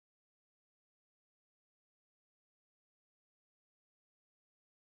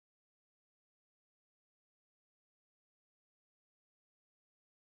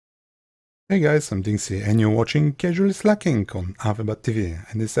Hey guys, I'm DinXy and you're watching Casually Slacking on Alphabet TV.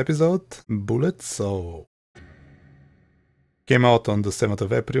 In this episode, Bullet Soul. Came out on the 7th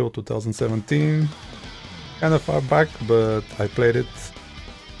of April 2017. Kind of far back, but I played it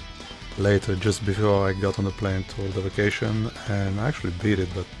later, just before I got on the plane for the vacation, and I actually beat it,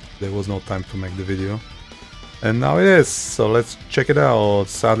 but there was no time to make the video. And now it is, so let's check it out.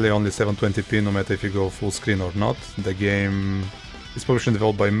 Sadly only 720p, no matter if you go full screen or not. The game is published and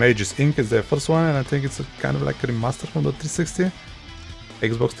developed by Mages Inc. It's their first one, and I think it's a kind of like a remaster from the 360,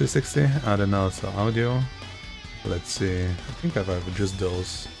 Xbox 360. I don't know. So audio. Let's see. I think I've just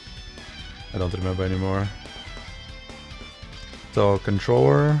those. I don't remember anymore. So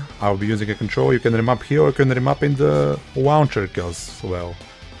controller. I'll be using a controller. You can remap here, or you can remap in the launcher, cause well,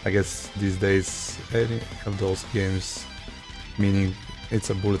 I guess these days any of those games, meaning it's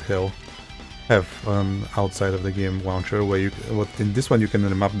a bullet hell, have outside of the game launcher where you in this one you can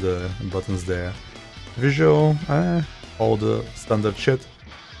remap the buttons there. Visual, all the standard shit.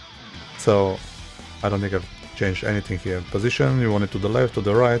 So I don't think I've changed anything here. Position, you want it to the left, to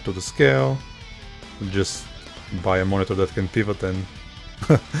the right, to the scale. Just buy a monitor that can pivot and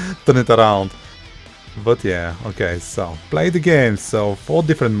turn it around. But yeah, okay, so play the game. So 4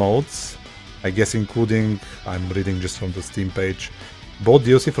 different modes, I guess, including, I'm reading just from the Steam page, both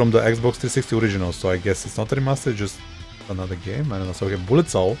DLC from the Xbox 360 original, so I guess it's not a remaster, just another game. I don't know. So we have Bullet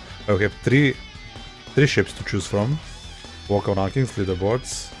Soul, where we have three ships to choose from. Walkout rankings,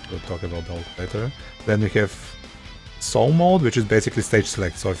 leaderboards, we'll talk about that later. Then we have Soul mode, which is basically stage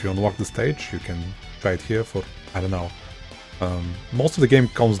select, so if you unlock the stage, you can try it here for, I don't know. Most of the game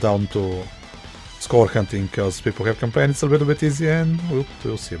comes down to score hunting, because people have complained it's a little bit easy, and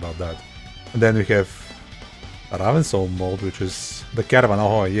we'll see about that. And then we have Raven Soul mode, which is the caravan.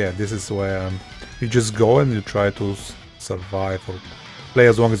 Oh yeah, this is where you just go and you try to survive or play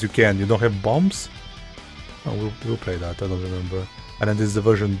as long as you can. You don't have bombs? Oh, we'll play that, I don't remember. And then this is the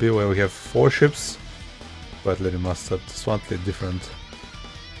version B, where we have 4 ships, slightly remastered, slightly different.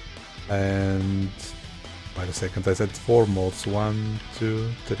 And wait a second, I said 4 modes. 1, 2,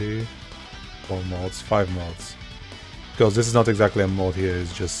 3, 4 modes, 5 modes. Because this is not exactly a mode here,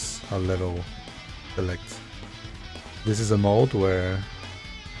 it's just a level select. This is a mode where,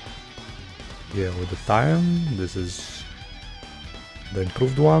 yeah, with the time, this is the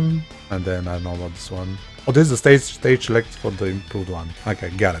improved one, and then I don't know about this one. Oh, this is the stage select for the improved one. Okay,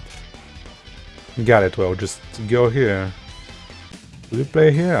 got it. Got it, well, just go here. Do we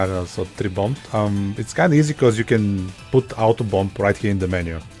play here? I don't know, so 3 bombs. It's kind of easy because you can put auto bomb right here in the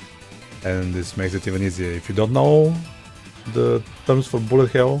menu. And this makes it even easier. If you don't know the terms for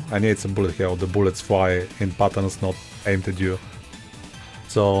bullet hell, I it's a bullet hell. The bullets fly in patterns not aimed at you.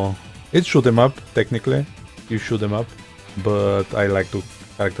 So it's shoot 'em up, technically. You shoot them up, but I like to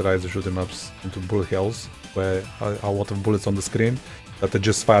characterize the shoot 'em ups into bullet hells, where a lot of bullets on the screen that are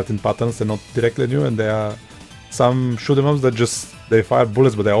just fired in patterns and not directly at you, and there are some shoot 'em ups that just they fire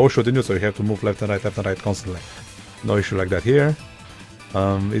bullets but they all shoot in you, so you have to move left and right constantly. No issue like that here.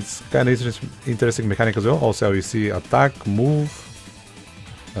 It's kind of interesting mechanic as well. Also, you see attack, move,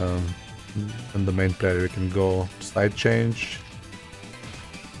 and the main player you can go side change.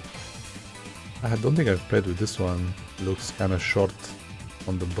 I don't think I've played with this one. It looks kind of short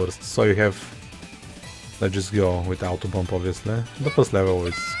on the burst. So you have, let's just go with auto bomb, obviously. The first level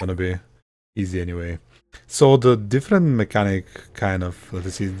is gonna be easy anyway. So the different mechanic kind of that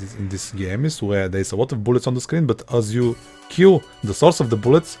you see in this game is where there's a lot of bullets on the screen, but as you kill the source of the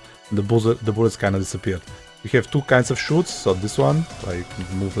bullets, the bullets kind of disappear. You have 2 kinds of shoots, so this one, where you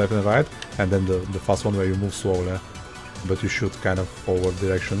can move left and right, and then the fast one where you move slowly, but you shoot kind of forward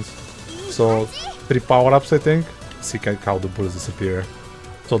directions. So 3 power-ups, I think. See how the bullets disappear.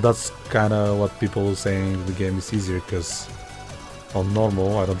 So that's kind of what people are saying the game is easier, because on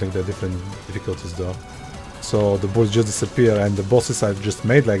normal, I don't think there are different difficulties though. So the bullets just disappear, and the bosses are just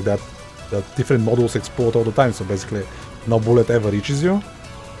made like that, that different models explode all the time, so basically no bullet ever reaches you.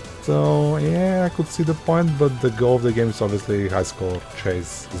 So yeah, I could see the point, but the goal of the game is obviously high score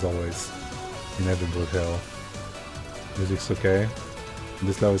chase, as always, in every bullet hell. Music's okay.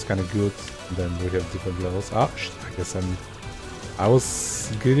 This level is kind of good. Then we have different levels. Ah, I guess I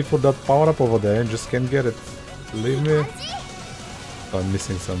was greedy for that power up over there and just can't get it. Believe me. Oh, I'm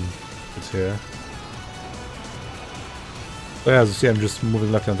missing some bits here. So yeah, as you see, I'm just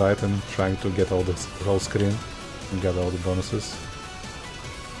moving left and right and trying to get all the whole screen and get all the bonuses.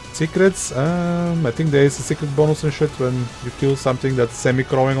 Secrets, I think there is a secret bonus and shit when you kill something that's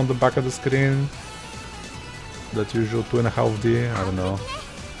semi-crawling on the back of the screen. That usual 2.5D, I don't know.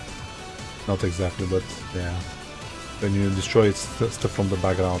 Not exactly, but yeah. When you destroy stuff from the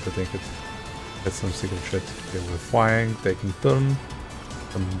background, I think it Get some secret shit. Okay, we're flying, taking turn.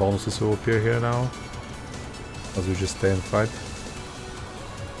 Some bonuses will appear here now. As we just stay and fight.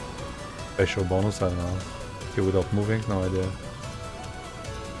 Special bonus, I don't know. Kill without moving, no idea.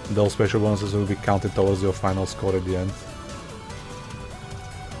 Those special bonuses will be counted towards your final score at the end.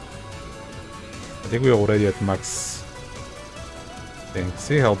 I think we're already at max thing.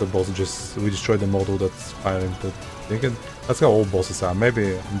 See how the boss we destroyed the model that's firing the thing. That's how all bosses are.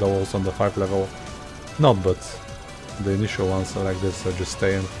 Maybe the walls on the 5 level not, but the initial ones are like this, so just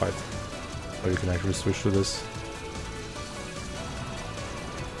stay and fight. Or you can actually switch to this.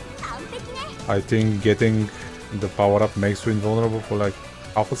 I think getting the power up makes you invulnerable for like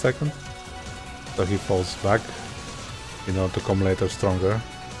half a second. So he falls back in order to come later stronger.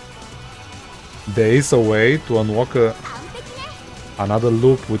 There is a way to unlock another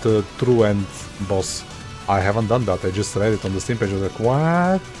loop with a true end boss. I haven't done that, I just read it on the Steam page. I was like,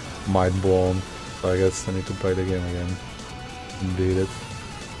 what? Mind blown. So I guess I need to play the game again and beat it.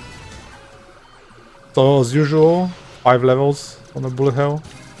 So as usual, 5 levels on the bullet hell.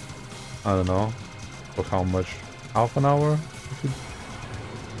 I don't know for how much. Half an hour?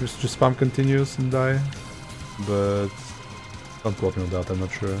 Just spam continues and die. But don't quote me on that, I'm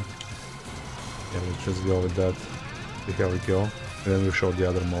not sure. Yeah, let's just go with that. See how we go. And then we'll show the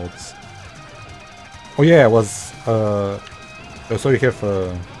other modes. Oh yeah, it was so you have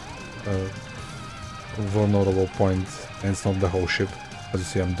a vulnerable point and it's not the whole ship. As you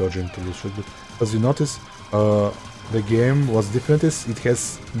see, I'm dodging to this ship. But as you notice, the game was different. It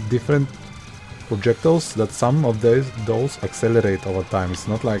has different projectiles that some of those accelerate over time. It's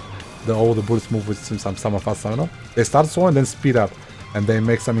not like all the bullets move with some of us, I don't know. They start slow and then speed up, and they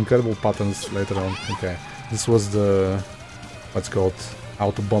make some incredible patterns later on. Okay, this was the what's called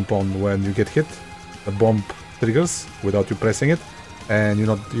auto bump on when you get hit. The bomb triggers without you pressing it, and you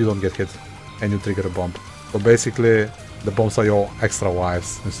don't get hit, and you trigger a bomb. So basically, the bombs are your extra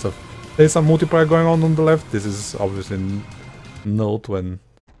lives and stuff. There's some multiplayer going on the left. This is obviously nulled when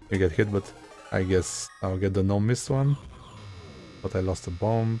you get hit, but I guess I'll get the no-miss one. But I lost a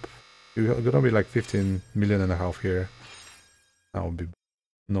bomb. You're gonna be like 15.5 million here. That will be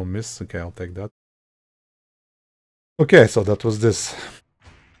no-miss. Okay, I'll take that. Okay, so that was this.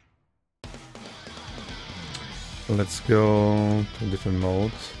 Let's go to different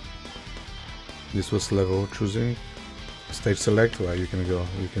modes. This was level choosing. Stage select, where you can go.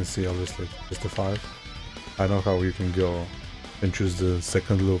 You can see obviously just the 5. I don't know how you can go and choose the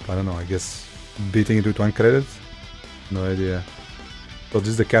second loop. I don't know, I guess beating it with 1 credit? No idea. So this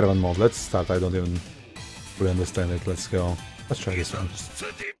is the caravan mode. Let's start. I don't even really understand it. Let's go. Let's try this one.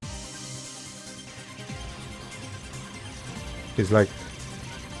 It's like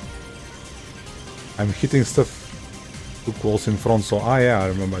I'm hitting stuff too close in front, so yeah, I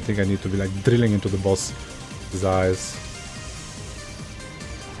remember. I think I need to be like drilling into the boss, his eyes.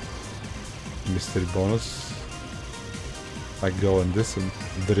 Mystery bonus. I go in this and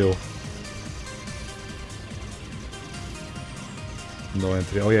drill. No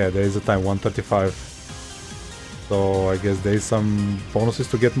entry. Oh yeah, there is a time, 1:35. So I guess there is some bonuses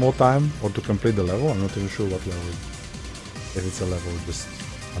to get more time or to complete the level. I'm not even sure what level. If it's a level, just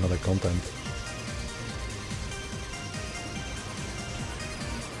another content.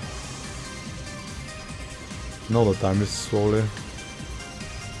 No, the time is slowly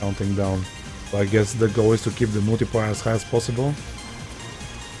counting down. So I guess the goal is to keep the multiplier as high as possible.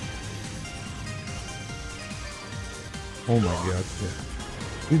 Oh my god,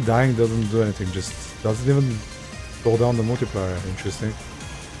 yeah. Dying doesn't do anything, just doesn't even go down the multiplier. Interesting.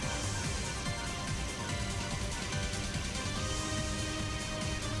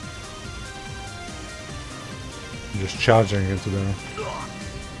 Just charging into them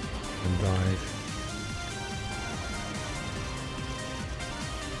and dying.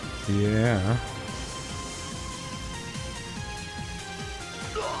 Yeah.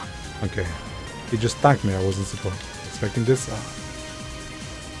 Okay. He just tanked me. I wasn't expecting this.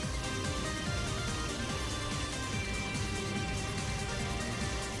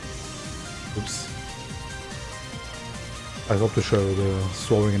 Oops. I hope to show the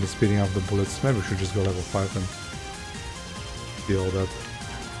slowing and the speeding of the bullets. Maybe we should just go level 5 and see all that.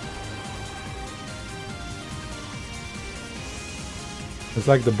 It's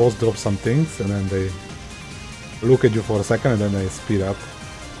like the boss drops some things and then they look at you for a second and then they speed up.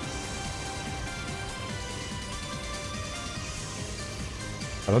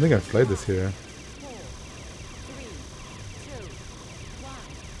 I don't think I've played this here.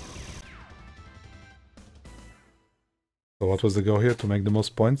 So what was the goal here? To make the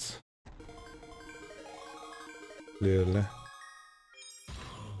most points? Clearly.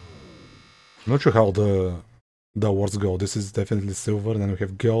 I'm not sure how the awards go. This is definitely silver, and then we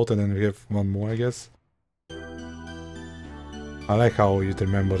have gold, and then we have one more, I guess. I like how it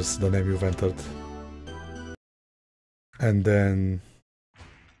remembers the name you've entered. And then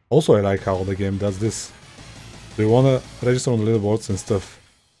also I like how the game does this. So you wanna register on the leaderboards and stuff,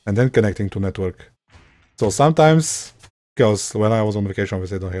 and then connecting to network. So sometimes, because when I was on vacation,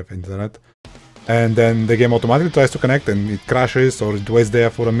 obviously I don't have internet, and then the game automatically tries to connect and it crashes or it waits there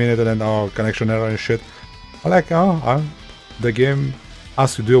for a minute and then connection error and shit. I like the game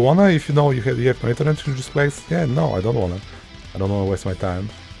asks you, do you wanna? If you know you have no internet, you just play. Yeah, no, I don't wanna. I don't wanna waste my time.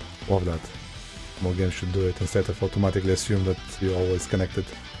 Love that. More games should do it instead of automatically assume that you're always connected.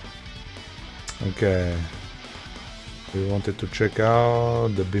 Okay. We wanted to check out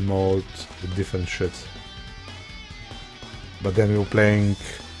the B mode, the different shit. But then we were playing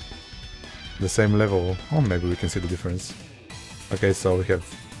the same level. Oh, maybe we can see the difference. Okay, so we have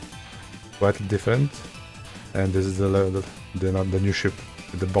quite different. And this is the level, the new ship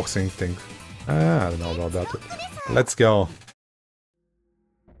with the boxing thing. I don't know about that. Let's go.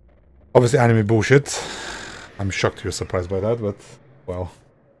 Obviously anime bullshit. I'm shocked you're surprised by that, but well,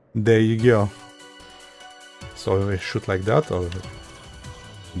 there you go. So we shoot like that or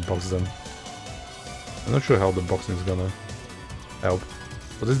box them. I'm not sure how the boxing is gonna help.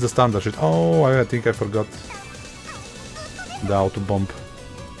 But this is the standard shit. Oh, I think I forgot the auto bomb.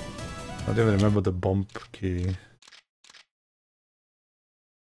 I don't even remember the bomb key.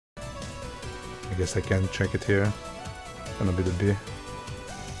 I guess I can check it here. It's gonna be the B.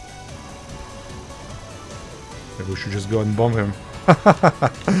 Maybe we should just go and bomb him.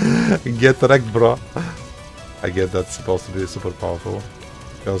 Get wrecked, bro. I guess that's supposed to be super powerful.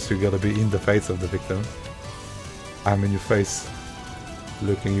 Because you gotta be in the face of the victim. I'm in your face.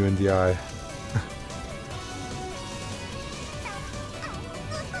 Looking you in the eye.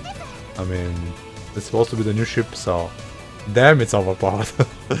 I mean, it's supposed to be the new ship, so... Damn, it's overpowered.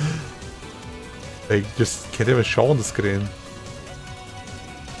 They just can't even show on the screen.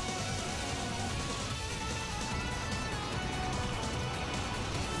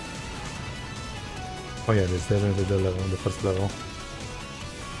 Oh yeah, there's definitely the level, the first level.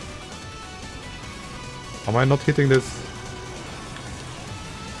 Am I not hitting this?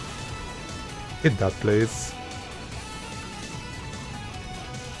 Hit that place.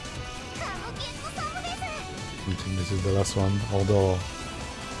 I think this is the last one, although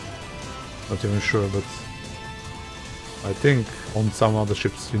not even sure, but I think on some other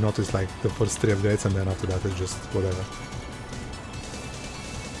ships you notice like the first 3 upgrades and then after that it's just whatever.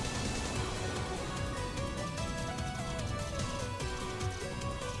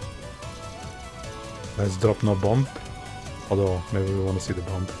 Let's drop no bomb, although maybe we want to see the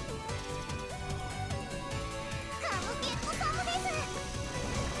bomb.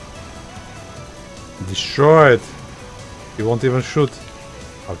 Destroyed! He won't even shoot.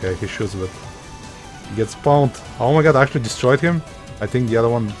 Okay, he shoots, but he gets spawned. Oh my god, I actually destroyed him? I think the other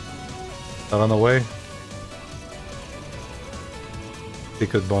one ran away.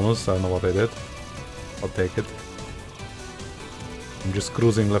 Secret bonus, I don't know what I did. I'll take it. I'm just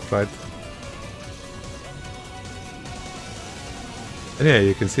cruising left, right. And yeah,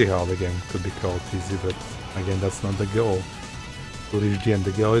 you can see how the game could be called easy, but again, that's not the goal. To reach the end,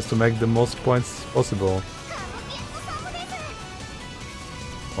 the goal is to make the most points possible.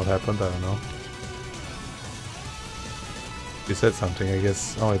 What happened? I don't know. You said something, I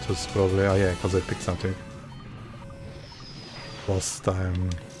guess. Oh, it was probably... Oh yeah, because I picked something. Boss time.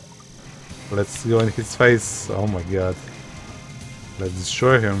 Let's go in his face. Oh my god. Let's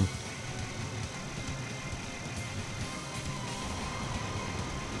destroy him.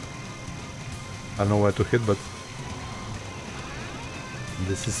 I don't know where to hit, but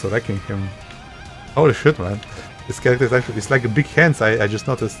this is wrecking him. Holy shit, man. This character is actually, it's like a big hands, I just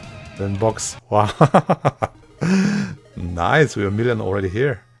noticed. Then box. Wow. Nice, we're a million already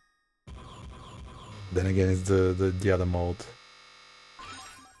here. Then again, it's the other mode.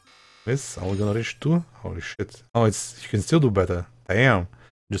 Yes, are we gonna reach 2? Holy shit. Oh, it's, you can still do better. Damn.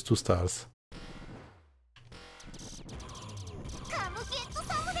 Just 2 stars.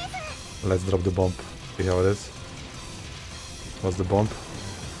 Let's drop the bomb. See how it is. What's the bomb?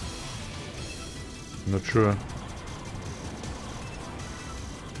 Not sure.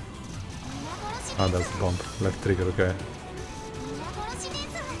 Ah, that's the bomb. Left trigger, okay.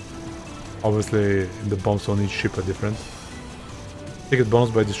 Obviously, the bombs on each ship are different. Ticket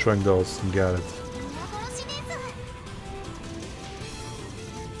bonus by destroying those. Got it.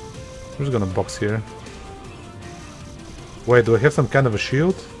 I'm just gonna box here. Wait, do I have some kind of a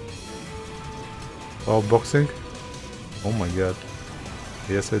shield? While boxing? Oh my god.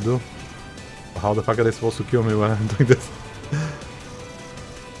 Yes, I do. How the fuck are they supposed to kill me when I'm doing this?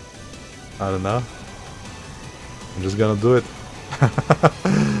 I don't know. I'm just gonna do it.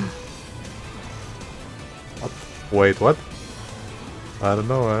 What? Wait, what? I don't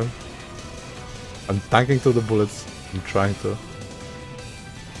know, man. I'm tanking to the bullets. I'm trying to.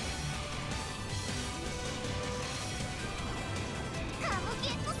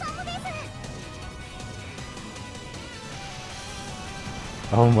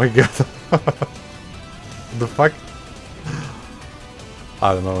 Oh my god. The fuck?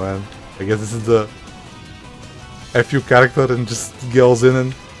 I don't know, man. I guess this is the FU character and just goes in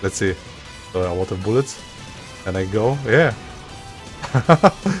and... Let's see. So a lot of bullets. And I go. Yeah.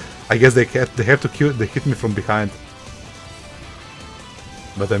 I guess they have to kill... They hit me from behind.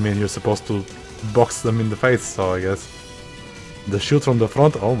 But I mean, you're supposed to box them in the face, so I guess... The shoot from the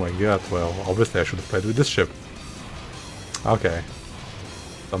front? Oh my god. Well, obviously I should have played with this ship. Okay.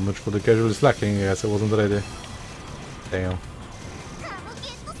 So much for the casually slacking, I guess I wasn't ready. Damn.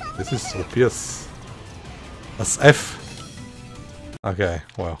 This is OPS. That's F. Okay,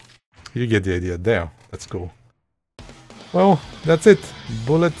 well. You get the idea. Damn, that's cool. Well, that's it.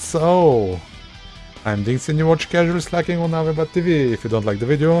 Bullets. Oh. I'm DinXy and you watch Casually Slacking on AveBat.tv. If you don't like the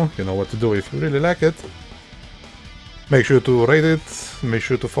video, you know what to do. If you really like it, make sure to rate it. Make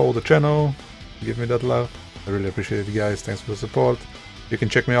sure to follow the channel. Give me that love. I really appreciate it, guys. Thanks for the support. You can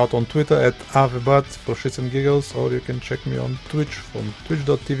check me out on Twitter at AveBat for shits and giggles, or you can check me on Twitch from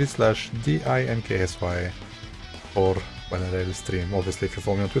twitch.tv/DinXy or when I really stream. Obviously, if you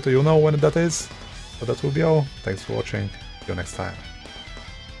follow me on Twitter, you know when that is. But that will be all. Thanks for watching. See you next time.